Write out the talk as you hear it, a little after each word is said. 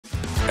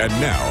And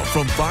now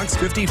from Fox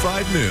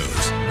 55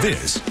 News,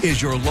 this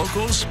is your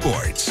local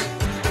sports.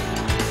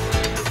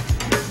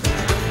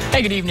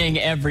 Hey, good evening,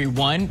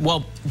 everyone.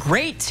 Well,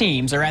 great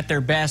teams are at their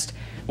best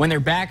when their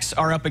backs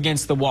are up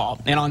against the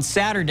wall. And on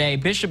Saturday,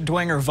 Bishop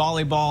Dwenger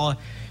Volleyball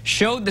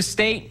showed the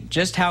state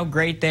just how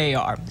great they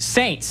are.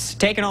 Saints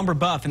taking on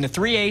Brebeuf in the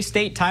 3A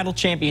state title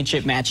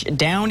championship match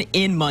down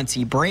in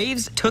Muncie.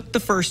 Braves took the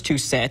first two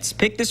sets,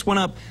 picked this one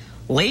up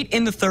late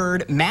in the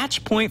third.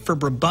 Match point for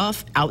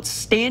Brebeuf.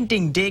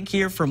 Outstanding dig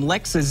here from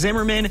Lexa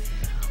Zimmerman.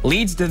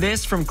 Leads to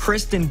this from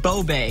Kristen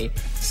Bobe.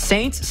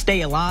 Saints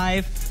stay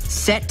alive.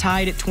 Set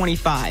tied at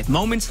 25.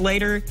 Moments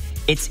later,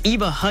 it's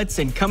Eva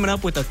Hudson coming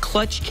up with a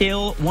clutch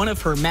kill, one of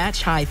her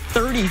match-high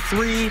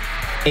 33,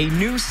 a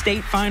new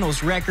state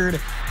finals record.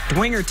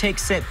 Dwenger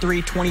takes set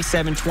 3,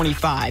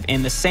 27-25,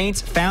 and the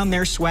Saints found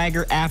their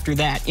swagger after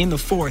that. In the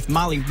fourth,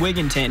 Molly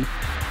Wigginton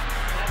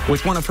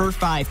with one of her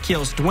 5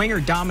 kills.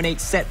 Dwenger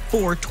dominates set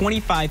 4,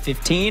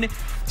 25-15,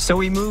 so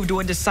we move to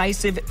a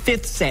decisive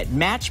 5th set.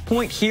 Match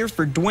point here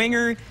for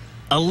Dwenger.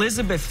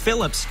 Elizabeth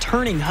Phillips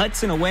turning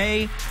Hudson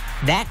away.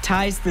 That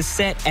ties the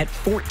set at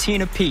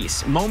 14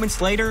 apiece.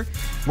 Moments later,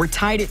 we're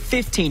tied at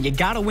 15. You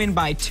got to win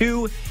by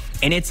 2,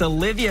 and it's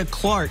Olivia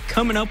Clark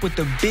coming up with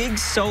the big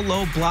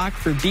solo block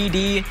for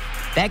BD.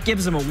 That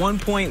gives them a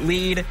 1-point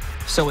lead,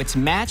 so it's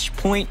match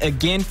point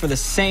again for the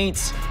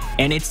Saints,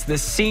 and it's the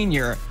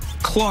senior,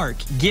 Clark,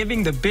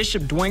 giving the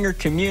Bishop Dwenger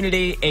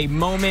community a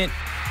moment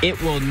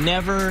it will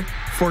never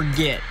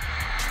forget.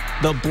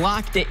 The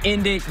block to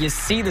end it, you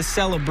see the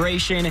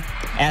celebration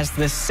as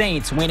the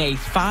Saints win a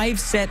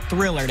 5-set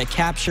thriller to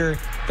capture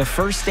the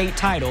first state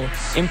title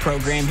in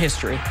program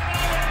history.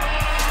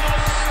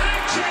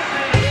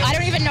 I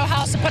don't even know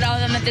how else to put it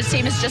other than that this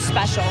team is just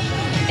special.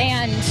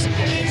 And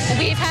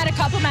we've had a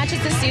couple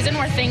matches this season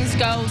where things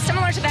go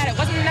similar to that. It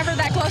wasn't never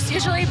that close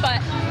usually, but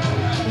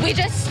we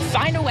just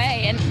find a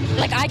way. And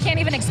like, I can't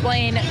even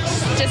explain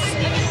just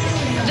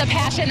the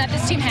passion that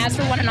this team has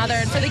for one another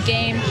and for the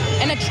game,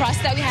 and the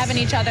trust that we have in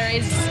each other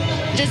is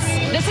just,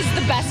 this is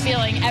the best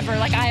feeling ever.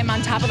 Like, I am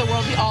on top of the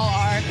world. We all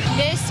are.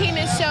 This team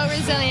is so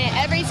resilient.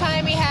 Every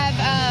time we have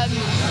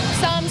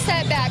some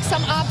setback,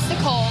 some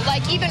obstacle,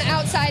 like even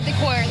outside the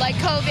court, like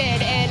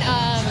COVID, and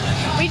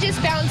we just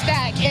bounce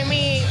back and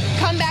we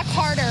come back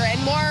harder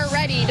and more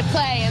ready to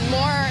play and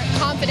more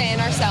confident in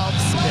ourselves.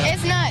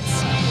 It's nuts.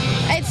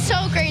 It's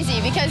so crazy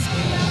because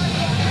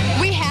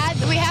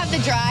we have the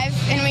drive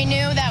and we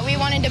knew that we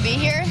wanted to be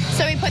here,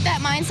 so we put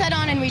that mindset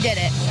on and we did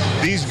it.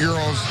 These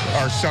girls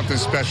are something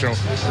special.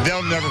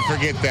 They'll never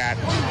forget that.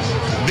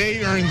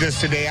 They earned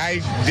this today. I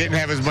didn't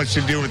have as much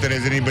to do with it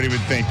as anybody would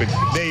think, but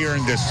they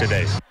earned this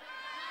today.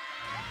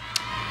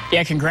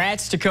 Yeah,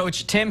 congrats to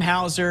Coach Tim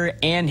Hauser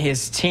and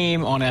his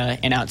team on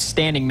an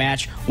outstanding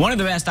match. One of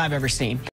the best I've ever seen.